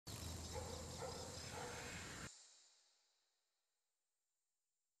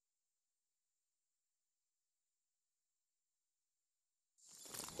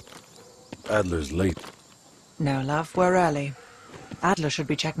Adler's late. No, love, we're early. Adler should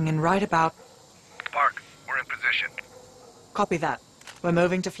be checking in right about... Park, we're in position. Copy that. We're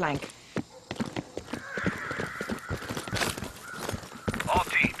moving to flank. All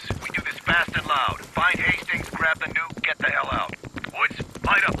teams, we do this fast and loud. Find Hastings, grab the nuke, get the hell out. Woods,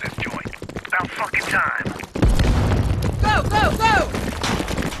 light up this joint. About fucking time. Go, go, go!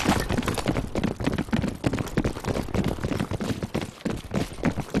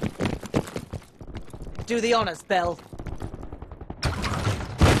 Do the honors, Bell.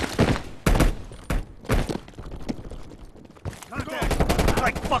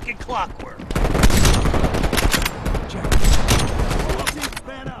 Like fucking clockwork. Check. All teams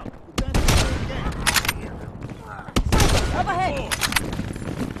fan out. Defense is in game. Up ahead!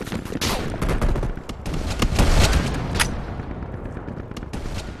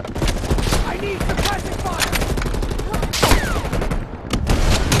 I need suppressing fire!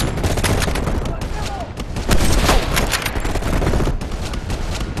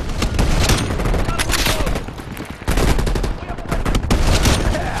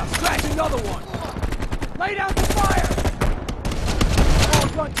 Yeah, scratch another one! Lay down the fire! All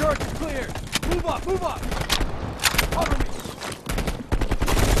gun turret is cleared! Move up, move up! Cover me!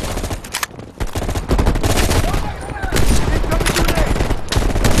 Incoming grenade!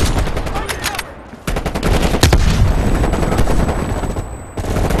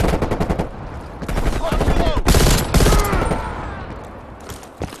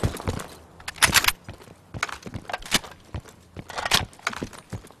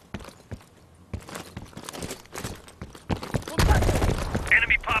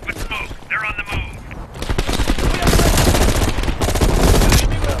 Enemy popping smoke. They're on the move.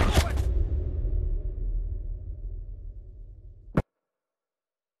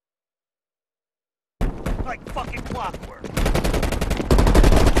 Like fucking clockwork.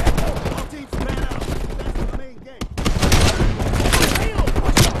 All teams fan out. Defense is the main gate.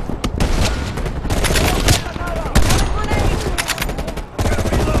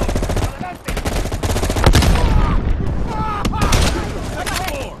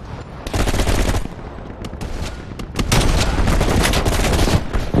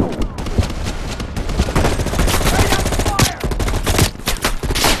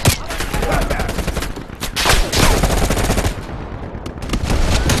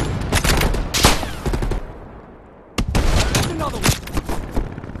 Another one.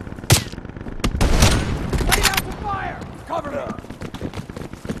 Lay down some fire. Cover me.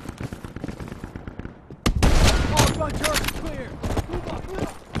 All gun turret is clear. Move up, move up.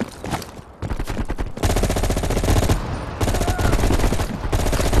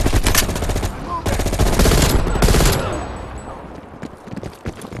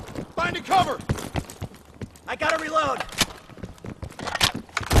 Finding cover. I gotta reload.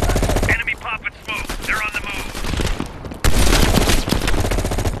 Enemy popping smoke. They're on the move.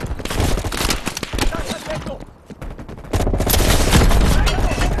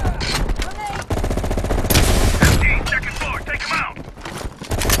 Second floor, take him out.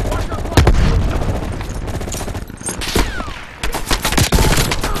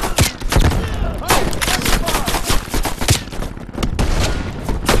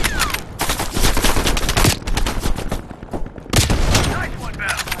 Nice one,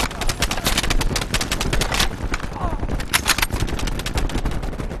 Bell.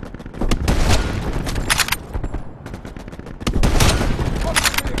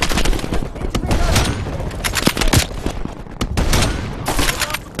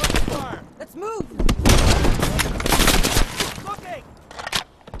 Let's move! Looking.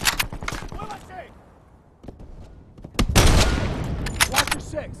 What am I saying? Watch your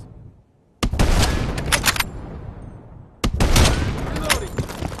six. Reloading.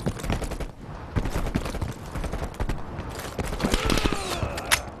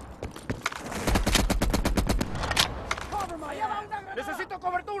 Cover my ass. Necesito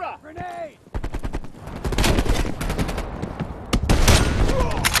cobertura. Grenade.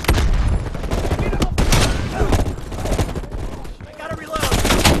 I gotta reload.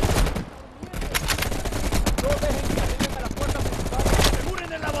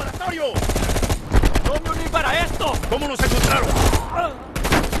 ¡Aseguren el laboratorio! ¡No me uní para esto! ¿Cómo nos encontraron?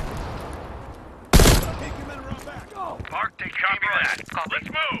 Take your men around back. Go. Park, take copy that. Let's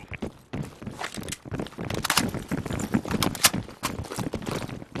move.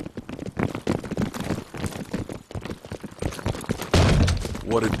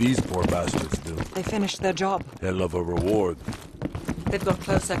 What did these poor bastards do? They finished their job. Hell of a reward. They've got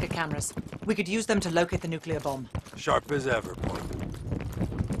closed-circuit cameras. We could use them to locate the nuclear bomb. Sharp as ever, point.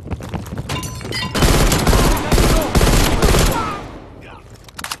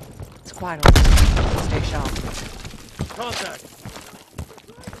 Quite all. Stay sharp. Contact.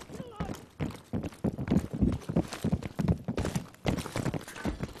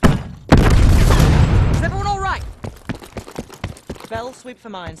 Is everyone all right? Bell, sweep for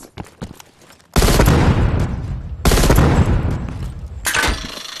mines.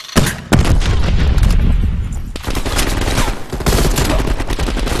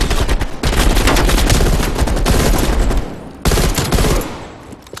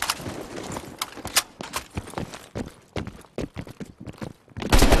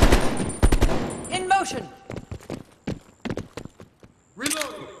 In motion!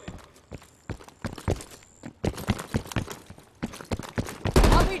 Reloading!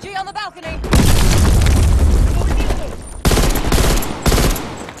 RPG on the balcony!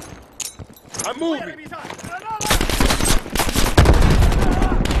 I'm moving!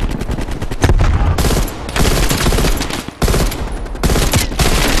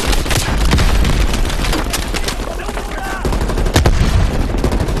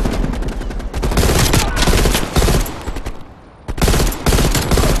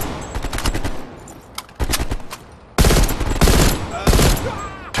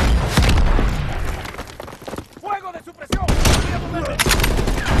 ¡Fuego de supresión! ¡Voy a moverme!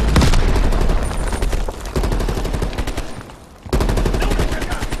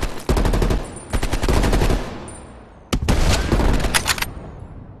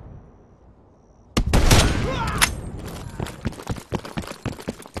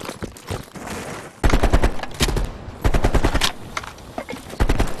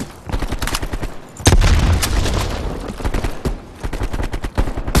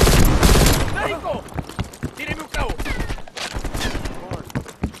 ¡Médico! ¡Tíreme un cabo!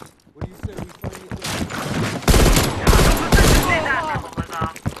 What do you say we find it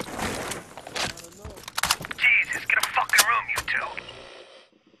Jesus, get a fucking room, you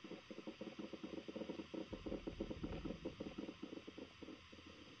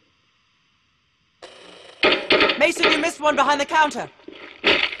two. Mason, you missed one behind the counter.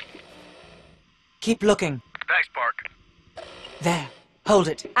 Keep looking. Thanks, Park. There. Hold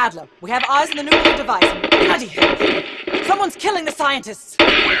it. Adler, we have eyes on the nuclear device. Bloody hell! Someone's killing the scientists!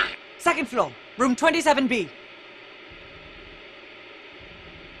 Where? Second floor, room 27B.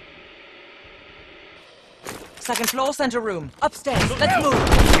 Second floor, center room. Upstairs. Let's move.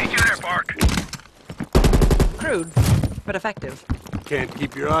 Meet you there, Park. Crude, but effective. Can't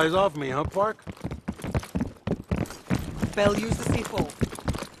keep your eyes off me, huh, Park? Bell, use the C4.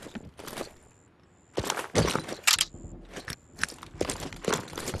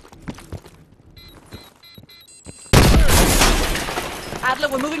 Adler,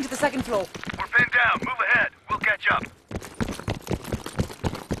 we're moving to the second floor. We're pinned down. Move ahead. We'll catch up.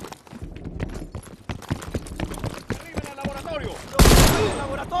 ¡Arriba en el laboratorio! ¡En el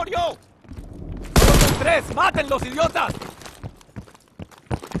laboratorio! ¡Tres! ¡Mátenlos, idiotas!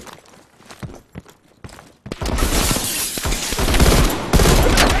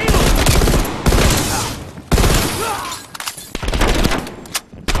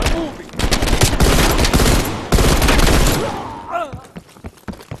 I'm moving!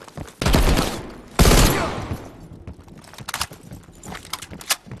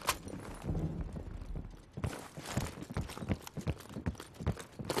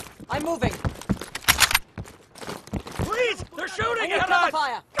 I'm moving. Please! They're shooting I need at cover us!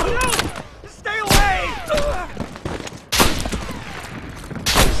 fire. No! Stay away!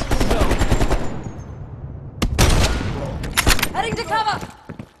 Heading to cover!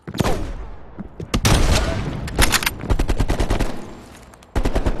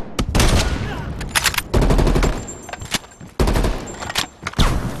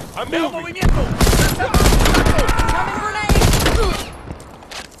 I'm ¡Veo moving! movimiento! Coming grenade!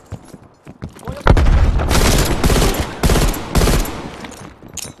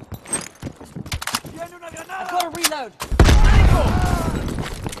 ¡Tiene una I've granada! got to reload.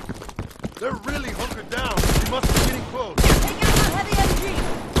 They're really hunkered down. We must be getting close. Take out that heavy MG.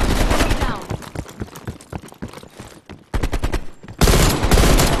 Heavy down.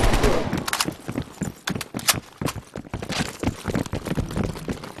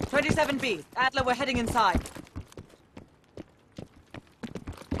 B. Adler, we're heading inside.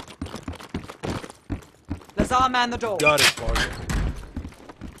 Lazar, man the door. Got it, Parker.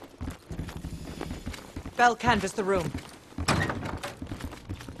 Bell, canvass the room.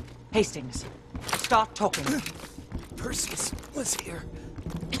 Hastings, start talking. Perseus was here.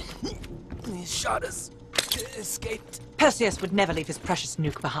 He shot us. Escaped. Perseus would never leave his precious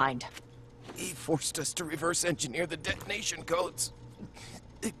nuke behind. He forced us to reverse engineer the detonation codes.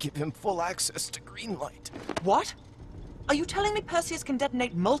 Give him full access to green light. What? Are you telling me Perseus can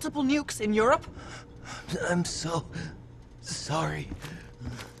detonate multiple nukes in Europe? I'm so sorry.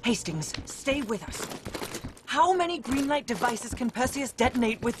 Hastings, stay with us. How many green light devices can Perseus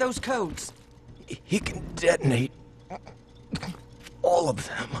detonate with those codes? He can detonate all of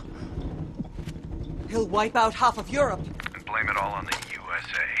them. He'll wipe out half of Europe. And blame it all on the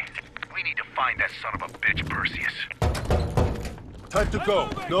USA. We need to find that son of a bitch, Perseus. Time to go,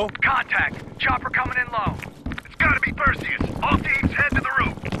 no? Contact! Chopper coming in low. It's gotta be Perseus. All teams head to the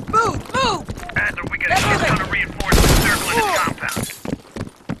roof. Move! Move! Adler, we got a shit ton of reinforcements circling his compound.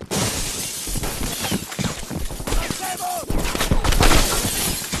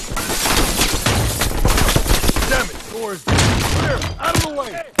 Damn it, doors. Clear, out of the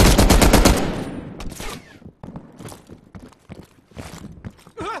way.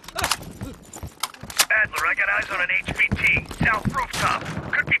 Adler, I got eyes on an HVT. South rooftop.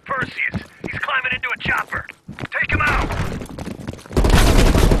 Could be Perseus. He's climbing into a chopper. Take him out!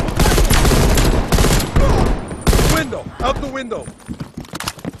 Window, out the window.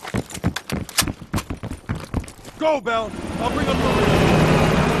 Go, Bell. I'll bring up the window.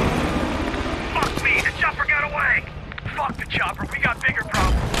 Fuck me, the chopper got away! Fuck the chopper, we got bigger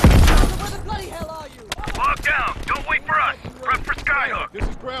problems. Where the bloody hell are you? Log down, don't wait for us. Prep for Skyhook. This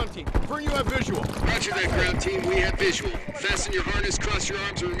is ground team. Confirm you have visual. Roger that, ground team. We have visual. Fasten your harness, cross your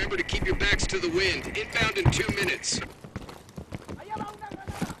arms, and remember to keep your backs to the wind. Inbound in 2 minutes.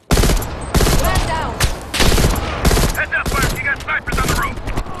 Man down! Heads up, Bert, you got snipers on the roof.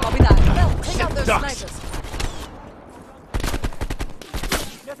 Copy that. Bell, take out those ducks. snipers.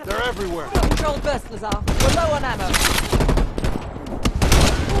 They're everywhere. Controlled burst, Lazar. We're low on ammo.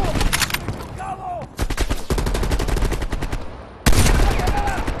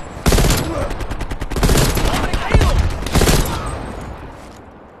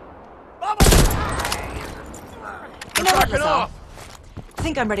 You know what, Back it Lazar? off. I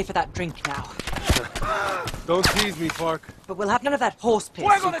think I'm ready for that drink now. Don't tease me, Park. But we'll have none of that horse piss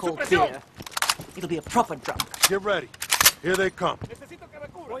Fuego you de call supresión. beer. It'll be a proper drunk. Get ready. Here they come. Necesito que me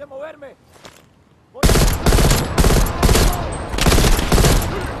cubra. Voy a moverme.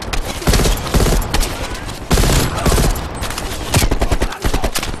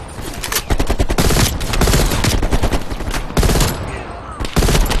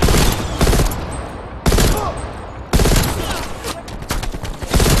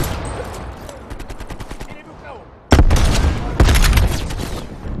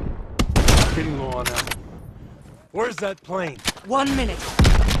 Getting low on ammo. Where's that plane? 1 minute.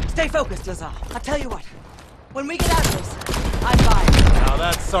 Stay focused, Lazar. I'll tell you what. When we get out of this, I'm buying. Now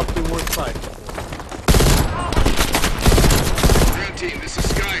that's something worth fighting. Ground team, this is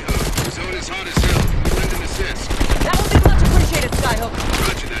Skyhook. The zone is hot as hell. Can you lend an assist? That will be much appreciated, Skyhook.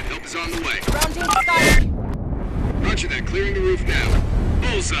 Roger that. Help is on the way. Ground team, Skyhook. Roger that. Clearing the roof now.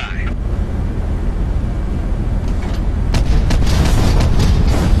 Bullseye.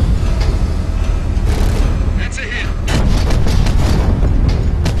 That's a hit.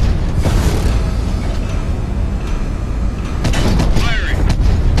 Firing.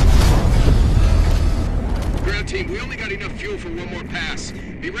 Ground team, we only got enough fuel for one more pass.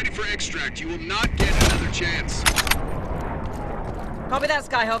 Be ready for extract. You will not get another chance. Copy that,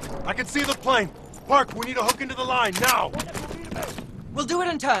 Skyhook. I can see the plane. Park, we need to hook into the line now. We'll do it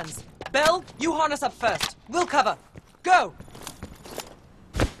in turns. Bell, you harness up first. We'll cover. Go!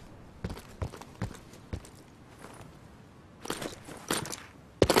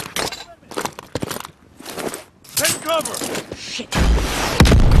 Take cover. Shit.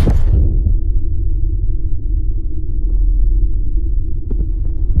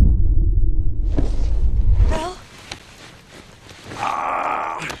 Bell?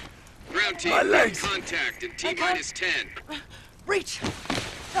 Ground team, My legs. contact in T-minus 10. Reach!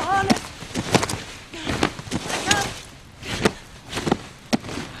 The harness! I can't!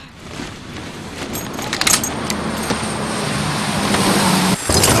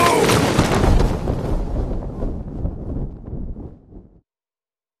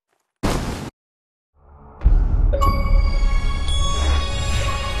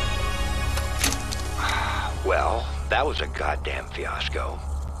 Well, that was a goddamn fiasco.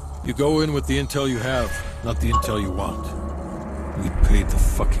 You go in with the intel you have, not the intel you want. We paid the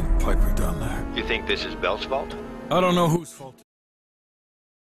fucking piper down there. You think this is Bell's fault? I don't know whose fault.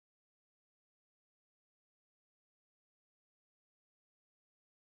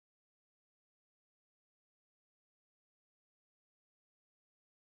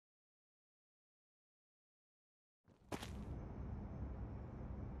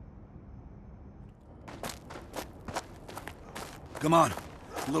 Come on,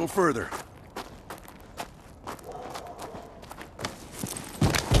 a little further.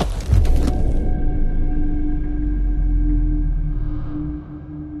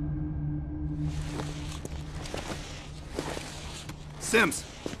 Sims,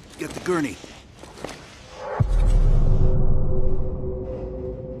 get the gurney.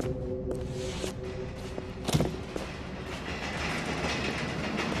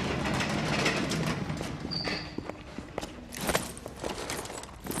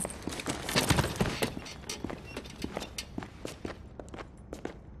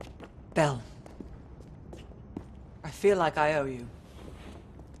 Bell. I feel like I owe you.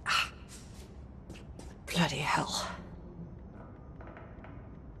 Bloody hell.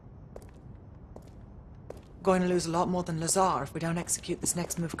 Going to lose a lot more than Lazar if we don't execute this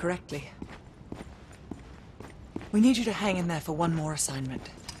next move correctly. We need you to hang in there for one more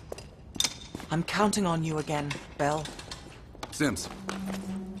assignment. I'm counting on you again, Bell. Sims,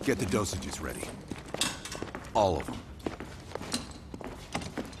 get the dosages ready. All of them.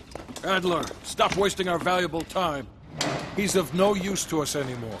 Adler, stop wasting our valuable time. He's of no use to us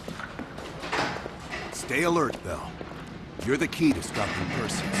anymore. Stay alert, Bell. You're the key to stopping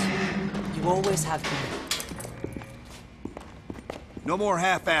Perseus. You always have been. No more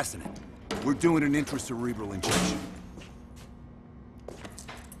half-assing it. We're doing an intracerebral injection.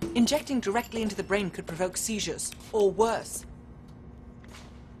 Injecting directly into the brain could provoke seizures, or worse.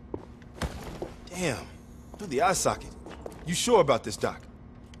 Damn. Through the eye socket. You sure about this, Doc?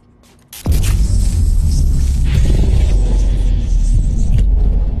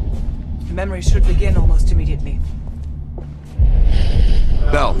 Memory should begin almost immediately.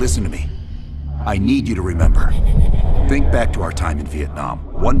 Bell, listen to me. I need you to remember. Think back to our time in Vietnam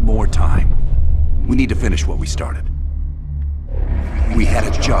one more time. We need to finish what we started. We had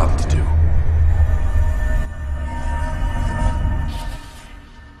a job to do.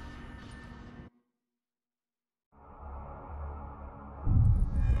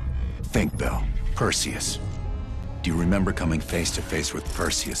 Think, Bell. Perseus. Do you remember coming face to face with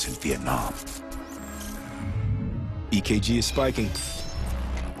Perseus in Vietnam? EKG is spiking.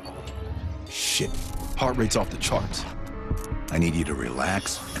 Shit. Heart rate's off the charts. I need you to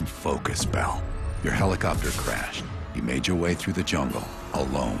relax and focus, Bell. Your helicopter crashed. You made your way through the jungle,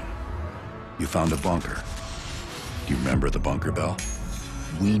 alone. You found a bunker. Do you remember the bunker, Bell?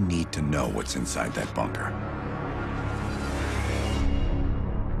 We need to know what's inside that bunker.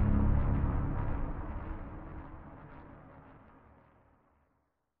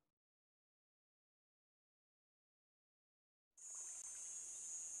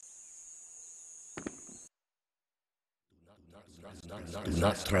 Do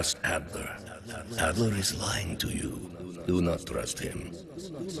not trust Adler. Adler is lying to you. Do not trust him.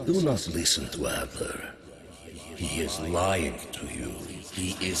 Do not listen to Adler. He is lying to you.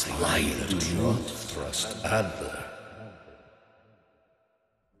 He is lying to you. Do not trust Adler.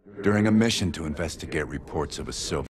 During a mission to investigate reports of a Soviet